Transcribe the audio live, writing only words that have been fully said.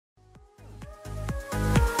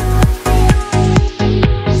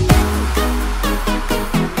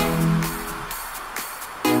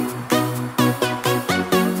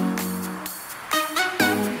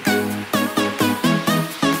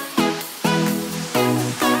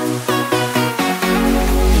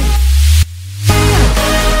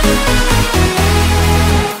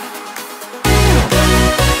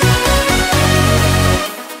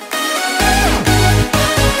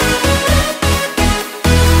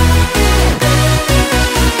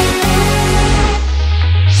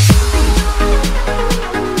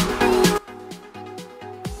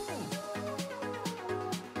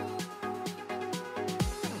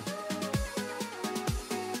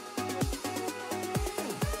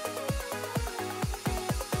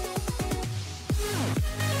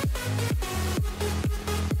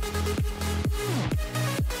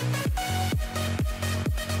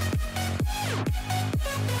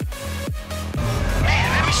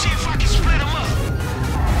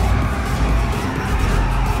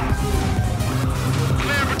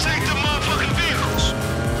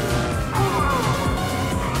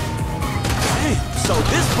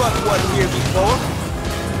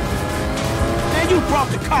brought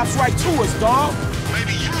the cops right to us, dawg.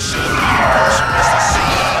 Maybe you should have been the person, Mr.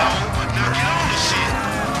 CEO. Now get on the shit.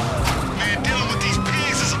 Man, dealing with these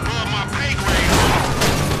pigs is above my pay grade.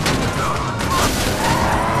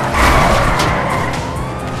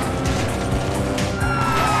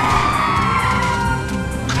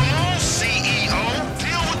 Come on, CEO.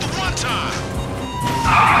 Deal with the one time.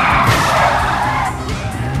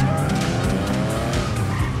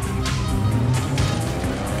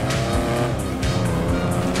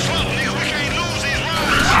 Fuck, nigga, we can't lose these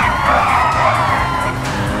rides.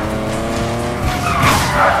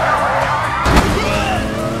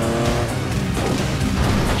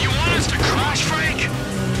 You want us to crash, Frank?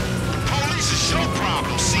 The police is your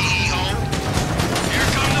problem, CEO. Here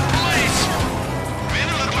come the police. Man,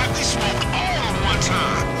 it look like we smoked all at one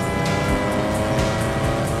time.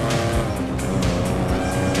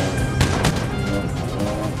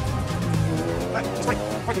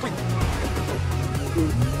 Frank.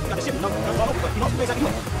 Got the shit, you know, that's all over, but you know, you ain't exactly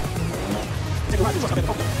what. Take a ride, you trust, I better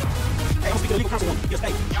focus. Hey, I'm speaking to the legal counsel on your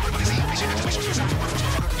state. Y'all everybody see, appreciate it. Just make sure you're sound.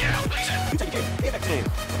 Yeah, please. You take your care, head back to him.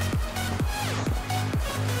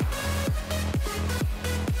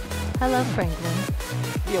 Hello, Franklin.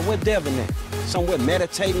 Yeah, where Devin at? Somewhere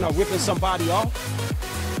meditating or ripping somebody off?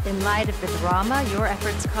 In light of the drama your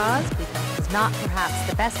efforts caused, we felt it was not perhaps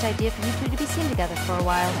the best idea for you two to be seen together for a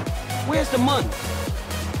while. Where's the money?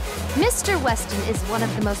 Mr. Weston is one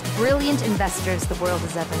of the most brilliant investors the world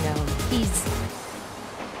has ever known. He's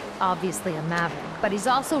obviously a maverick, but he's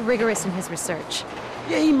also rigorous in his research.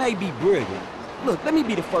 Yeah, he may be brilliant. Look, let me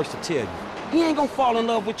be the first to tell you. He ain't gonna fall in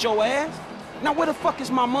love with your ass. Now where the fuck is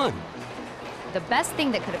my money? The best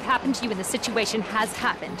thing that could have happened to you in this situation has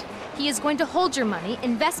happened. He is going to hold your money,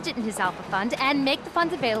 invest it in his Alpha Fund, and make the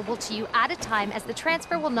funds available to you at a time as the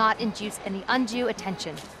transfer will not induce any undue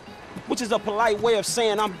attention. Which is a polite way of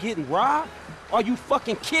saying I'm getting robbed? Are you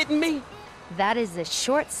fucking kidding me? That is a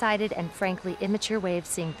short-sighted and frankly immature way of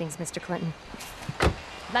seeing things, Mr. Clinton.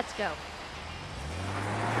 Let's go.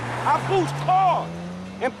 I boost cars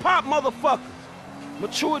and pop motherfuckers.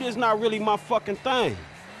 Maturity is not really my fucking thing.